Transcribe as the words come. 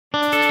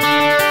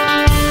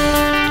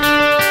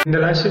In the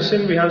last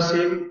session, we have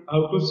seen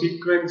how to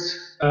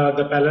sequence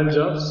the parallel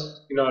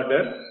jobs in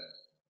order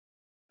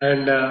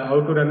and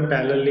how to run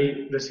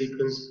parallelly the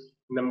sequence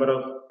number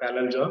of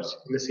parallel jobs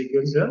in the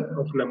sequence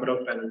of number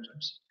of parallel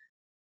jobs.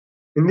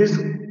 In this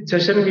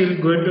session, we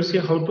are going to see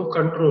how to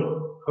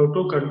control.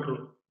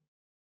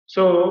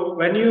 So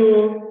when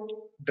you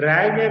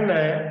drag an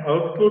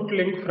output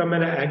link from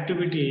an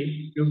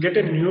activity, you get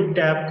a new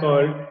tab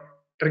called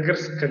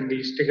triggers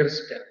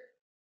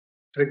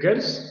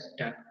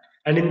tab.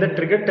 And in the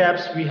trigger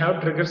tabs, we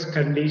have triggers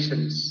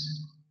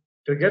conditions.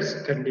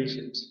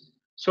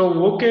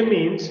 So OK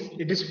means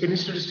it is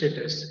finished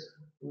status.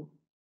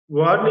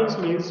 Warnings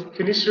means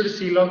finished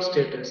C-log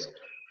status.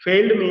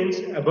 Failed means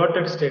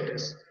aborted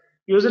status.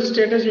 User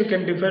status you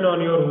can define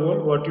on your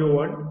own what you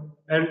want.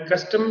 And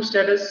custom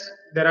status,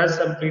 there are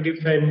some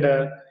predefined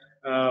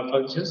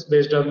functions.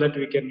 Based on that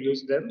we can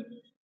use them.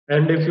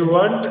 And if you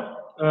want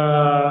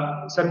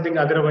something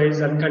otherwise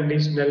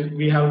unconditional,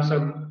 we have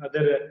some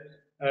other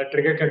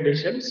trigger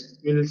conditions.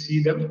 We'll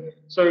see them.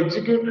 So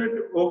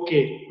executed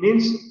OK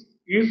means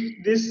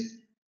if this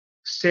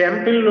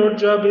sample load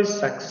job is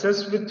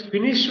success with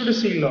finished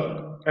C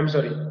log. I'm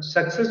sorry,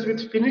 success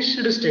with finished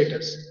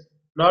status,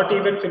 not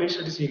even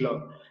finished C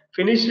log.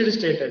 Finished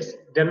status.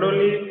 Then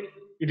only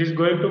it is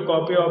going to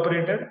copy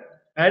operator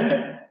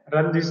and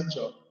run this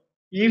job.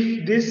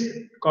 If this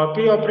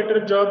copy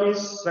operator job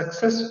is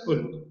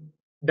successful,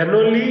 then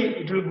only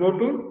it will go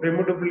to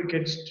remove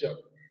duplicates job.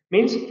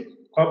 Means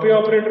copy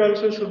operator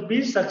also should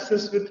be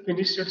success with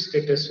finished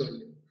status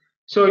only.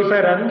 So if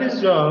I run this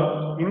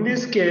job, in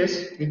this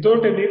case,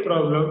 without any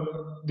problem,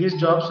 these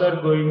jobs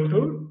are going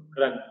to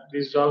run.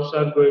 These jobs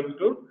are going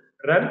to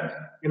run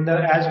in the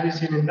as we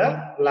seen in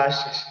the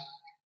last session.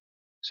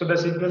 So the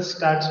sequence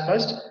starts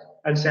first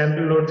and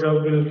sample load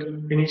job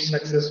will finish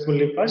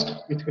successfully first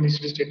with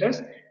finished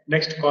status,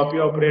 next copy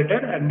operator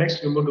and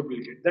next remove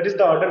duplicate. That is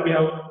the order we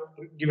have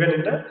given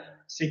in the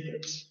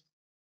sequence.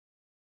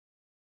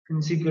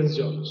 In sequence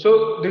job.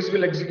 So this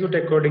will execute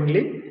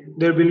accordingly.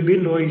 There will be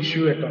no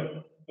issue at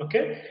all.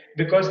 Okay,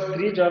 because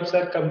three jobs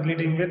are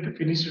completing with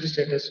finished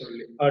status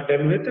only or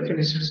done with the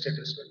finished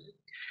status only.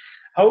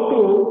 How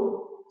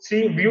to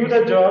see view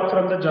the job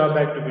from the job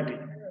activity?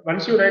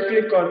 Once you right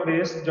click on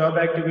this job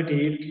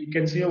activity, you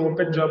can see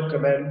open job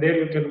command. There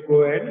you can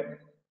go and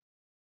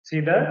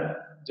see the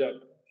job.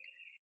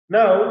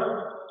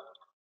 Now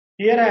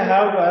here I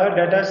have a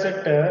data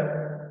set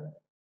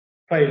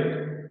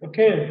file.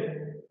 Okay,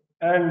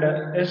 and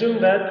assume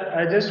that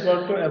I just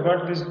want to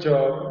abort this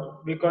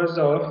job because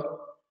of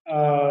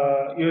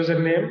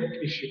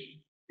username issue.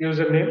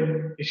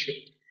 Username issue.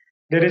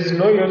 There is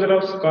no user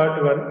of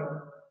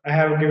Scott1. I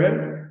have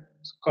given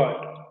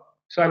Scott.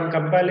 So I'm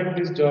compiling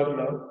this job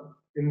now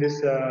in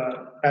this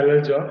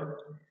parallel job,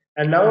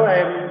 and now I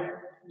am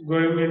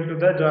going into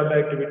the job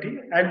activity,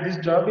 and this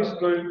job is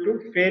going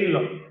to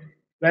fail now.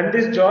 When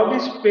this job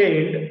is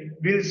failed,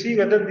 we'll see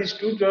whether these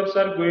two jobs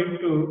are going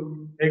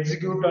to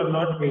execute or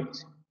not.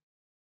 Means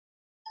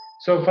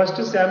so first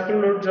sample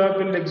load job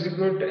will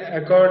execute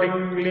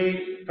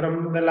accordingly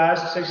from the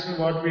last section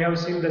what we have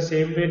seen, the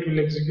same way it will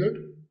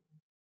execute.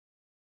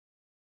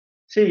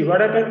 See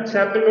what happened,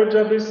 sample load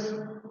job is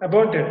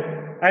aborted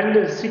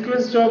and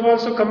sequence job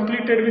also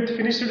completed with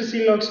finished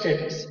C log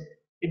status.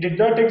 It did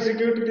not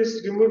execute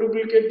this remove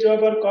duplicate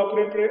job or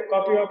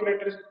copy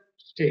operator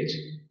stage.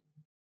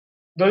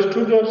 Those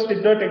two jobs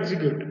did not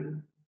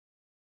execute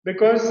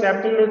because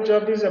sample load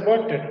job is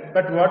aborted.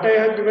 But what I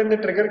have given the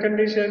trigger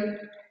condition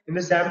in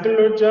the sample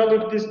load job,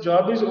 if this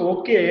job is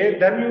okay,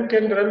 then you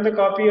can run the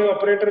copy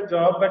operator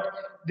job, but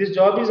this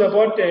job is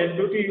aborted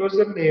due to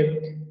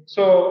username.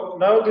 So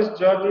now this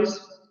job is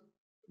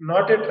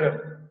not yet run.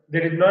 They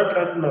did not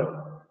run now.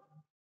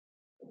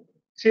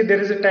 See,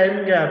 there is a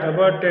time gap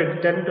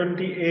aborted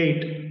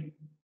 10:28,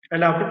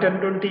 and after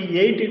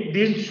 10:28,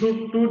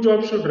 two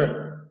jobs should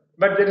run,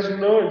 but there is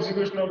no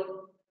execution of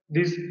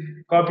this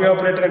copy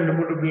operator and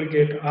remove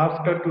duplicate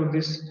after to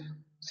this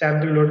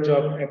sample load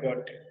job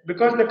aborted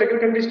because the trigger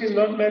condition is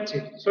not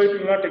matching, so it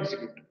will not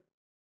execute.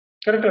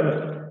 Correct or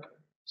not?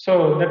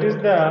 So that is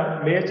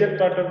the major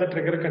part of the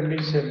trigger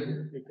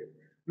condition.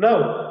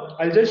 Now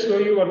I'll just show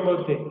you one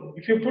more thing.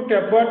 If you put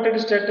aborted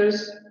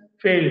status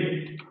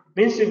failed,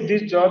 means if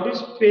this job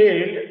is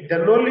failed,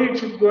 then only it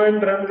should go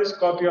and run this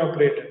copy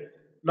operator.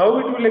 Now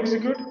it will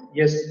execute?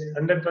 Yes,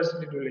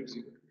 100% it will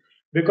execute.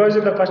 Because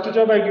in the first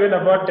job I given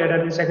aborted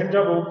and the second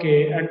job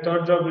okay and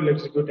third job will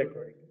execute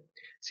accordingly.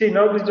 See,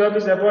 now this job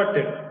is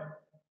aborted.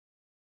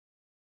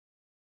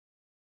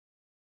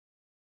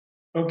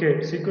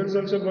 Okay, sequence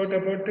also got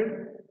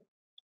aborted.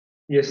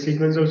 Yes,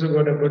 sequence also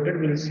got aborted.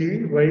 We'll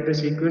see why the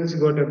sequence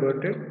got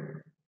aborted.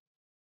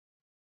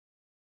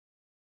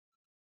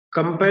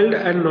 Compiled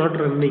and not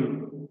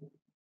running.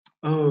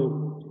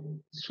 Oh,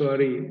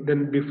 sorry.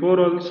 Then before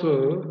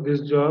also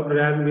this job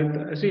ran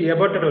with, see,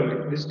 aborted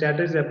only. This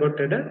status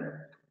aborted.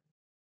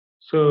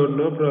 So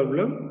no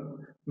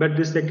problem. But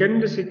the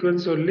second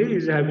sequence only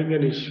is having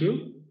an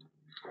issue.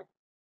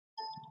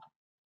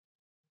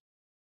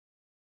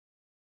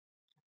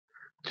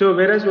 So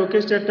whereas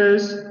OK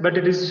status, but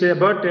it is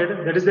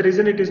aborted, that is the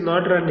reason it is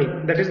not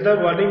running. That is the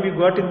warning we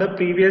got in the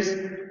previous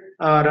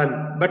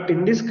run. But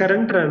in this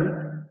current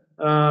run,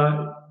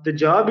 the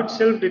job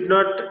itself did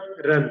not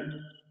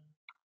run,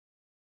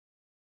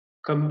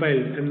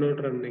 compiled and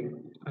not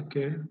running.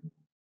 Okay.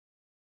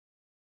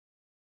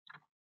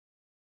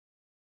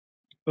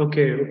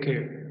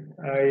 Okay.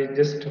 I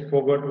just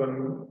forgot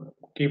one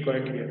key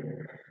point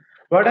here.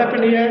 What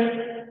happened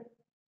here?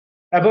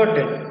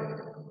 Aborted.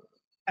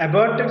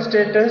 Aborted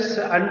status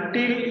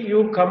until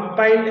you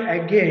compile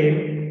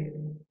again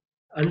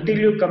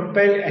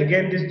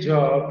this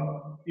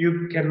job,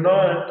 you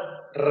cannot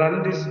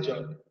run this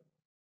job.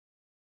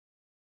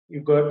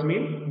 You got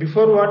me?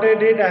 Before what I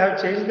did, I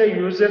have changed the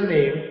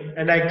username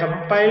and I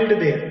compiled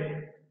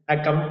there. I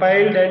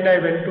compiled and I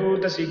went to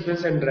the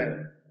sequence and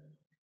ran.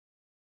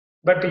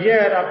 But here,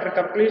 after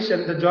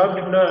completion, the job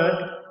did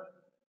not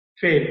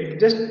fail.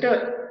 Just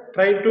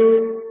try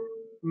to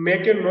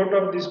make a note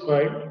of this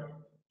point.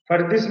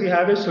 For this, we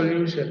have a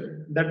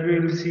solution that we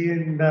will see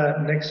in the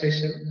next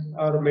session,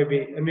 or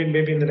maybe in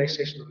the next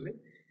session only.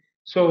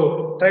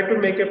 So try to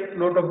make a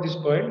note of this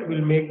point.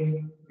 We'll make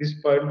this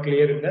point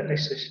clear in the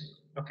next session.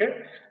 Okay.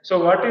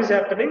 So what is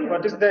happening?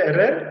 What is the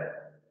error?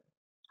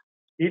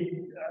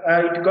 It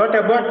got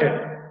aborted,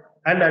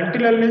 and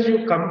until unless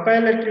you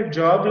compile at your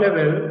job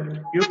level,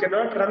 you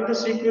cannot run the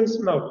sequence.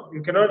 Now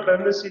you cannot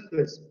run the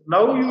sequence.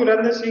 Now you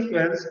run the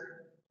sequence,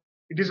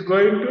 it is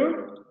going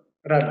to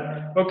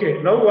run.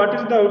 Okay, now what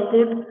is the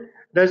output?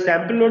 The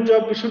sample load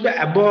job should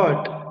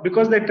abort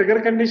because the trigger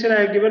condition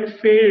I have given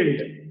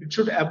failed. It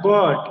should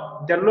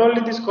abort, then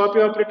only this copy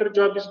operator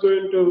job is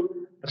going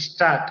to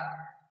start.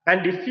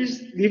 And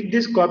if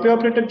this copy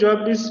operator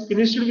job is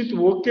finished with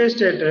OK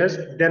status,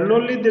 then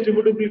only the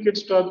remove duplicate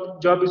stop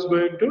job is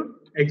going to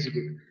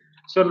execute.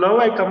 So now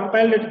I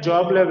compiled at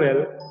job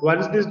level.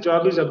 Once this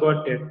job is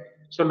aborted,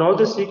 so now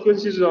the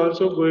sequence is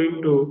also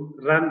going to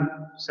run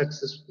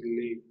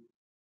successfully.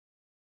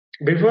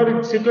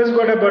 Before sequence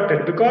got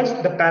aborted because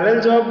the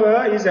parallel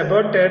job is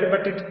aborted,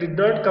 but it did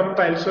not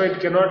compile, so it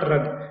cannot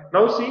run.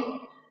 Now see,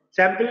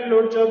 sample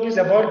load job is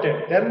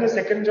aborted. Then the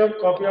second job,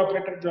 copy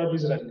operator job,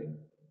 is running.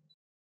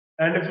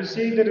 And if you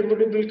see the remove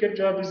duplicate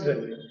job is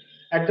running.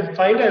 At the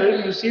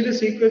final, you see the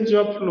sequence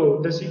job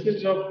flow. The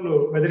sequence job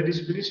flow, whether it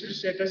is finished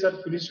status or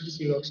finished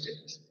C-log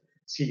status.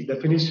 See the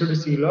finished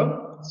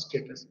C-log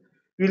status.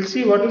 We'll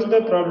see what is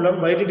the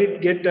problem. Why did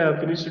it get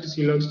finished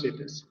C-log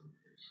status?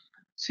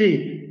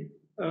 See,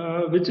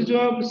 which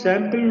job,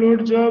 sample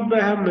load job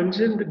I have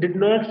mentioned did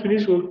not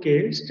finish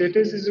OK.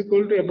 Status is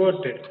equal to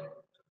aborted.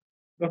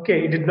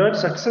 Okay, it did not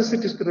success,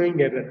 it is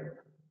throwing error.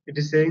 It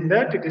is saying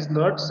that it is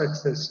not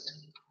successed.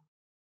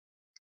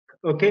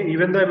 Okay,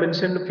 even though I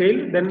mentioned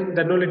fail,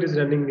 then only it is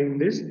running in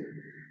this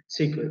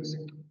sequence.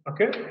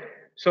 Okay,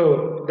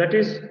 so that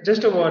is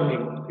just a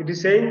warning. It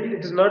is saying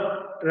it is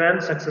not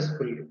ran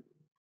successfully.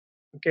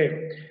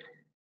 Okay,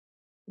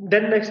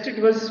 then next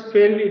it was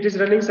fail. It is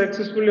running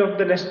successfully of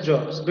the next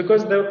jobs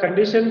because the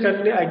condition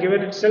can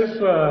given itself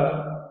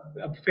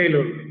fail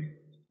only.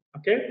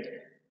 Okay,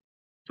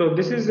 so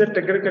this is the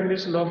trigger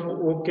condition of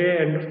OK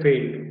and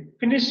fail.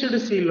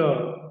 Finished C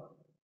log.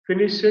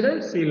 Finished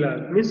C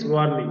log means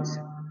warnings.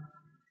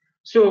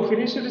 So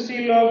finished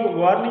C log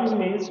warnings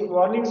means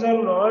warnings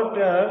are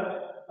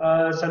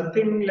not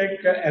something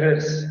like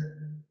errors.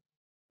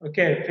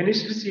 Okay,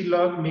 finished C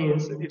log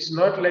means it's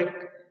not like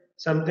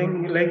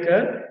something like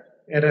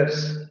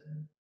errors.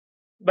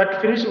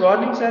 But finished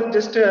warnings are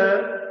just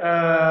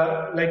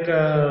like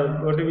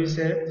what do we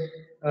say?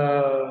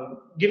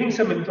 Giving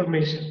some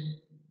information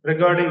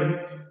regarding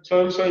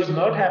so and so is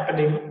not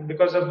happening.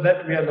 Because of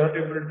that, we are not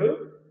able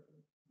to.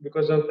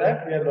 Because of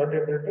that, we are not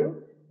able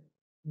to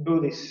do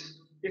this.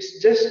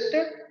 It's just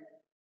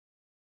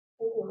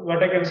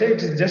what I can say.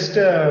 It's just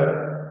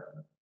a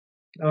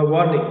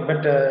warning,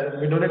 but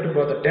we don't need to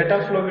bother.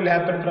 Data flow will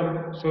happen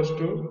from source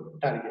to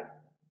target.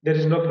 There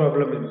is no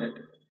problem in that.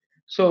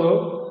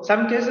 So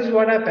some cases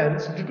what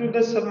happens due to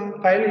the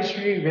some file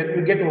issue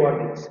we get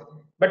warnings.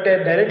 But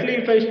directly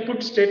if I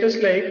put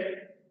status like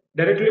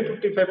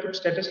if I put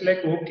status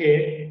like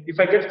OK, if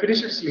I get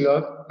finished C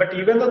log, but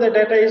even though the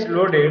data is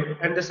loaded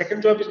and the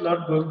second job is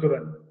not going to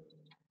run,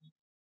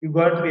 you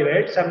got me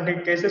right. Some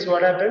cases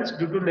what happens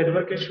due to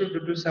network issue,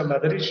 due to some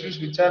other issues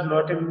which are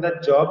not in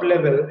the job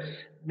level,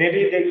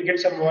 maybe they will get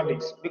some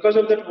warnings. Because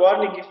of that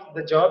warning, if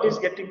the job is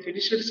getting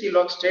finished C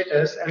log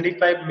status, and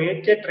if I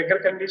make a trigger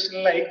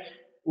condition like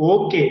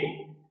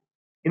OK,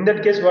 in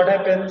that case what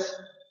happens?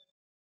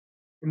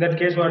 In that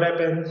case what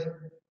happens?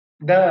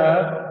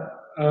 The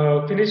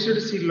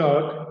finished C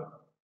log,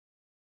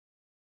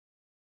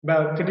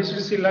 the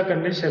finished C log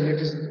condition it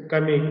is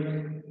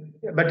coming,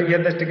 but here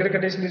the trigger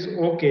condition is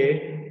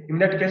OK. In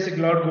that case, it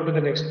will not go to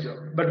the next job,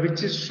 but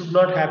which is should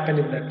not happen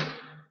in that.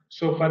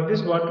 So for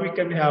this, what we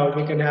can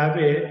have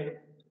a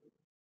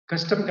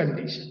custom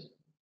condition.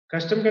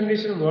 Custom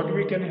condition, what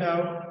we can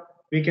have,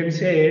 we can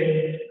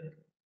say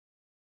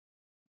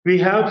we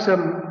have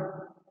some.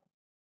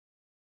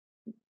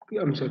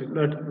 I'm sorry,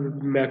 not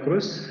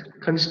macros,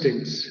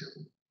 constraints.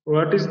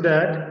 What is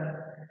that?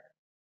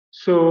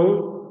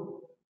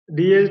 So,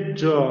 DS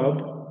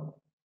job,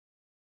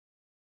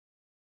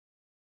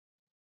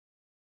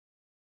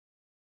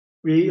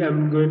 we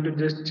am going to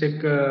just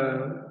check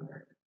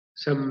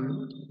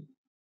some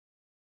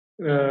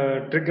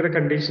trigger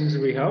conditions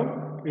we have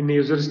in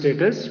user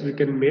status. We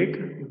can make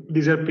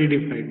these are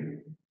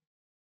predefined.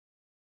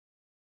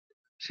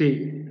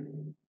 See,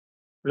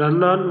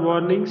 run on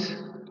warnings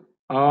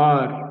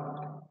or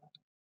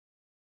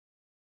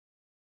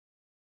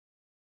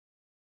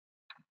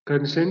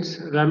consents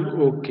run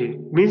okay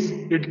means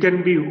it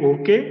can be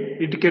okay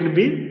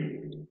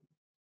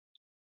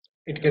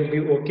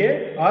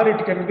or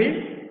it can be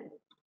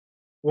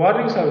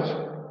warnings also.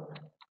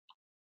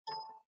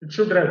 It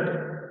should run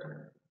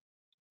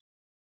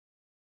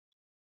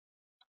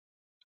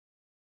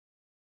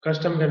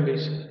custom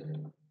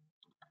condition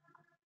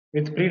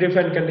with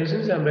predefined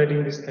conditions. I'm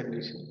writing this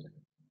condition.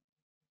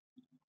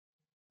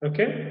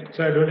 Okay,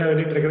 so I don't have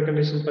any trigger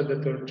condition for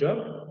the third job.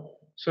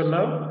 So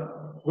now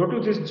go to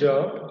this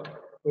job,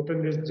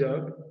 open this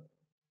job.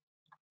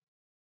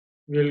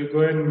 We'll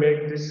go and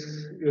make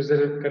this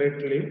user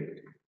correctly.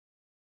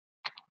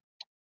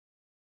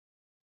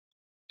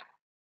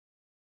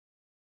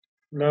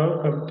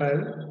 Now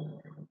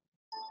compile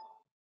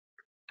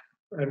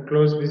and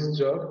close this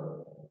job.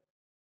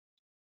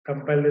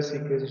 Compile the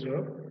sequence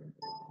job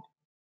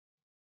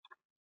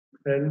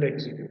and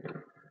execute.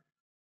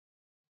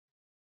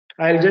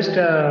 I'll just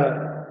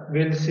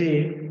we'll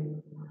see.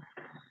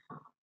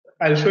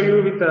 I'll show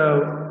you with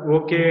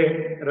OK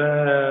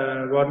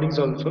warnings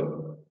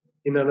also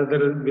in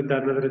another with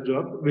another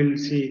job. We'll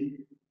see.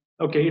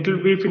 Okay, it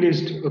will be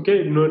finished.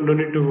 Okay, no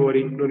need to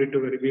worry. No need to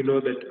worry. We know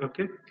that.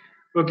 Okay.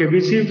 Okay,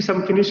 we see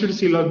some finished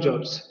C-log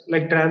jobs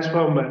like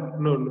transformer.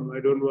 No,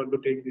 I don't want to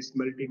take these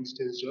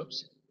multi-instance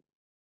jobs.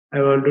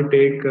 I want to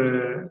take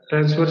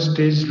transfer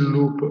stage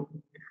loop.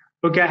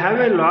 Okay, I have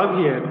a log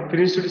here.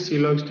 Finished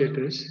C-log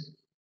status.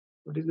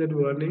 What is that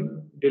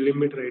warning?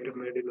 Delimit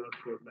item ID not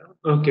found now.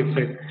 Okay,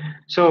 fine.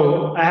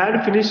 So I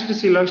had finished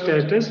C-log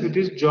status, which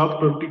is job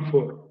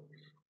 24.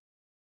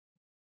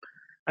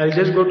 I'll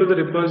just go to the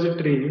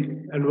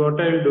repository and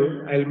what I'll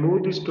do, I'll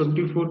move this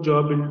 24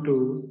 job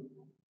into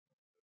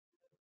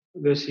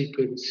the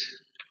sequence.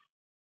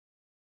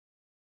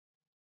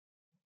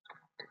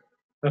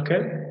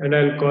 Okay, and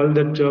I'll call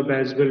that job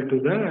as well to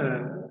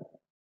the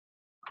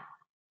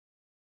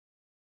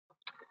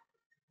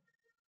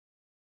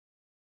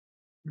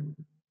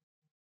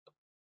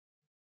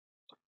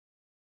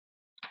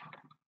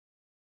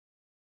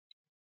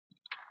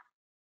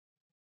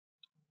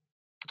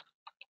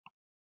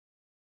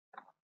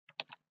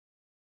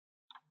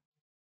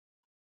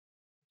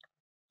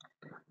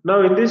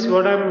now in this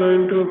what I'm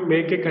going to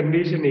make a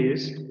condition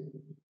is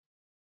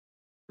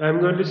I'm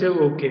going to say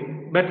okay,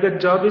 but the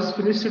job is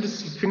finished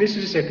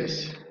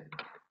status.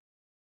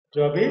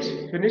 Job is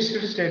finished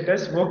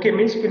status. Okay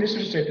means finished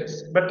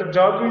status, but the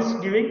job is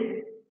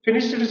giving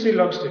finished C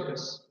log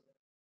status.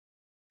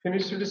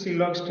 Finished C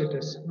log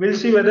status. We'll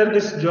see whether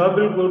this job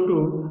will go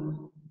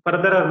to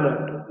further or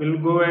not.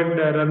 We'll go and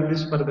run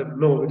this further.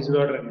 No, it is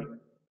not running.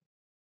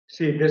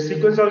 See, the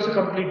sequence also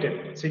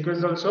completed.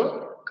 Sequence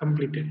also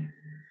completed.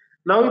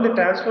 Now in the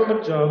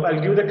transformer job,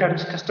 I'll give the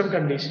custom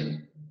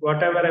condition.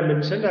 Whatever I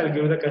mentioned, I'll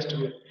give the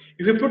customer.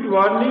 If you put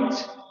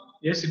warnings,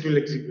 yes, it will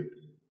execute.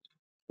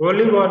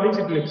 Only warnings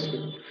it will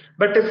execute.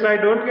 But if I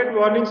don't get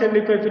warnings and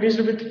if I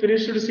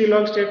finished C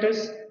log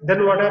status,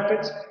 then what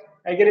happens?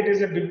 Again, it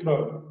is a big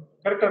problem.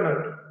 Correct or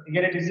not?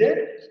 Again, it is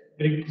a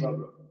big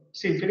problem.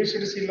 See, finished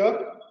C log,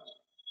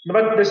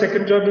 but the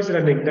second job is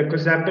running. The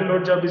sample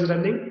load job is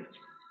running.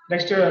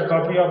 Next,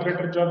 copy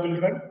operator job will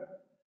run.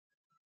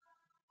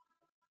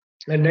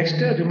 And next,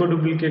 remove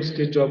duplicate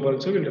state job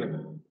also will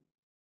run.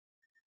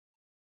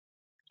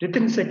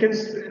 Within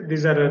seconds,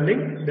 these are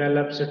running. The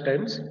elapsed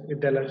times.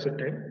 With the elapsed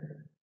time.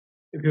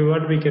 If you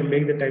want, we can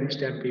make the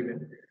timestamp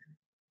even.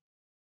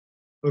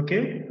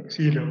 Okay,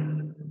 see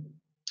now.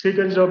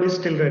 Sequence job is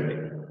still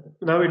running.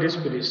 Now it is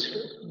finished.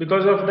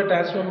 Because of the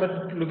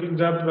transformer looking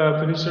job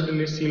finished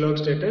release C log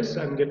status,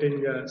 I'm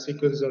getting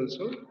sequence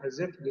also as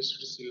a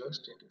finished C log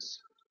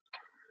status.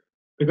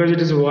 Because it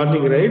is a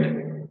warning,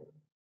 right?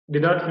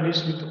 Did not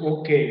finish with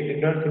OK.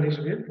 Did not finish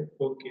with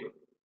OK.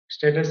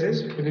 Status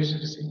is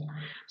finished C.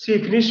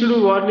 See, finished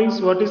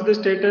warnings. What is the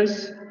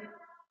status?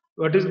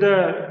 What is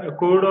the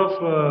code of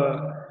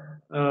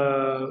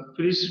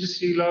finished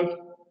C log?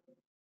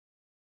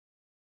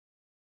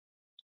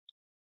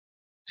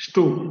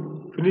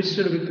 2. Finished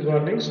with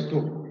warnings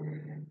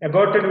 2.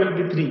 Aborted will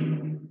be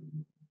 3.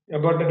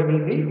 Aborted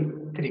will be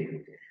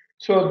 3.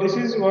 So this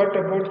is what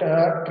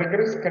about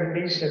triggers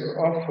condition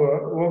of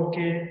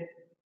OK,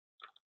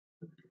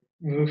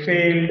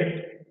 failed,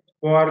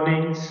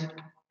 warnings,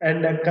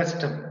 and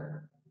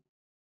custom.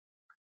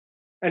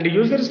 And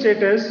user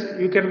status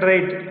you can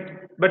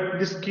write, but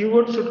this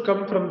keyword should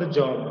come from the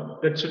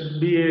job. That should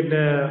be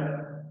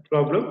a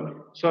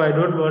problem. So I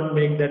don't want to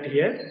make that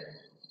here.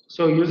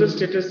 So user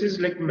status is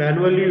like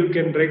manually you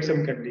can write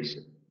some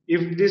condition.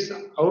 If this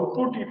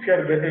output if you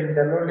are getting,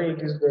 then only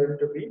it is going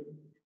to be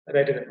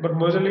write it. But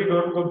mostly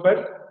don't go for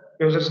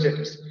user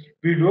status.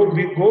 We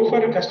go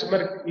for a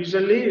customer.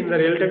 Usually in the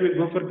real time we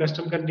go for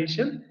custom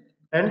condition,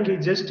 and we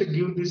just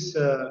give this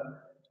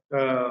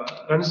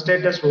run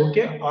status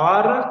okay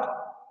or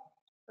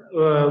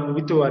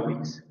with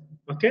warnings.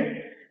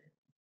 Okay.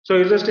 So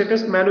user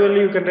status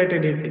manually you can write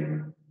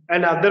anything,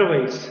 and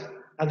otherwise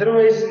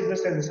in the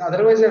sense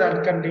otherwise an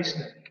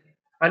unconditional.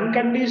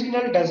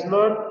 Unconditional does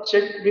not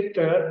check with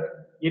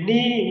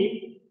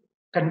any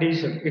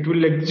condition. It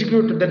will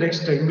execute the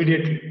next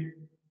immediately,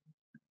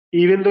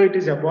 even though it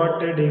is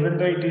aborted, even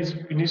though it is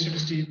finished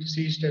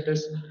C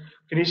status,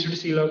 finished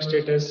C log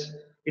status.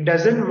 It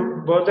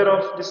doesn't bother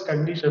of this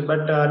condition,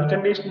 but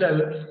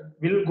unconditional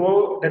will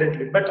go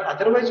directly. But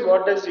otherwise,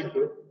 what does it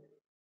do?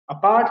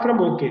 Apart from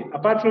okay,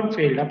 apart from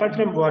failed, apart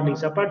from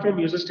warnings, apart from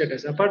user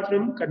status, apart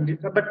from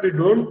condition, but we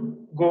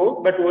don't go,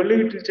 but only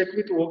it will check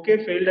with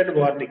okay, failed, and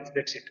warnings.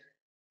 That's it.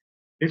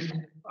 If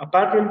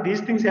apart from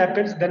these things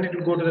happens, then it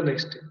will go to the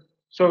next step.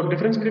 So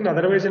difference between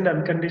otherwise and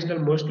unconditional,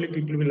 mostly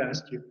people will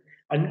ask you.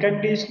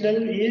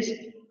 Unconditional is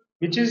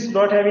which is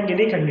not having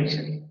any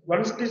condition.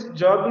 Once this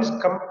job is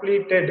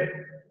completed,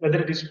 whether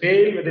it is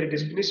failed, whether it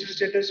is finished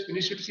status,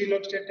 finished seal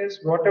of status,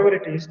 whatever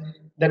it is,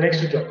 the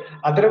next job.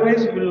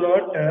 Otherwise, we will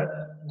not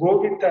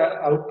go with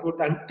the output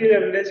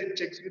until unless it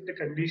checks with the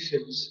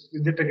conditions,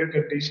 with the trigger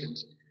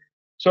conditions.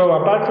 So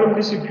apart from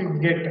this, if you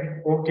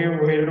get okay,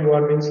 failed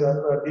warnings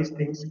or these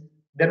things,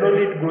 then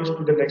only it goes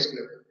to the next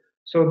level.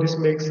 So this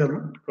makes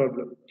some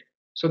problem.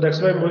 So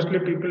that's why mostly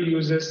people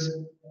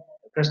uses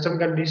custom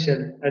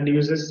condition and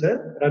uses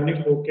run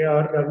if okay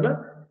or run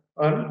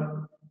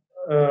on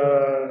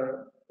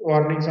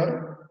warnings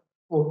or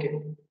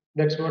okay.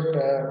 That's what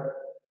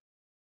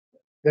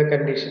the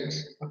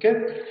conditions.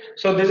 Okay,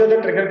 so these are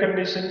the trigger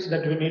conditions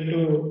that we need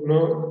to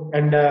know,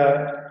 and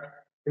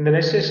in the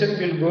next session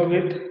we'll go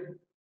with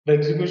the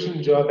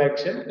execution job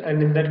action,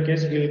 and in that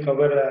case we'll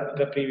cover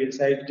the previous.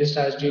 I just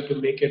asked you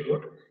to make a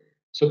note,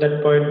 so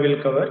that point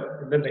we'll cover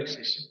in the next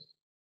session.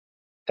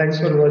 Thanks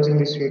for watching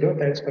this video.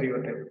 Thanks for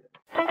your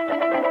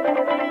time.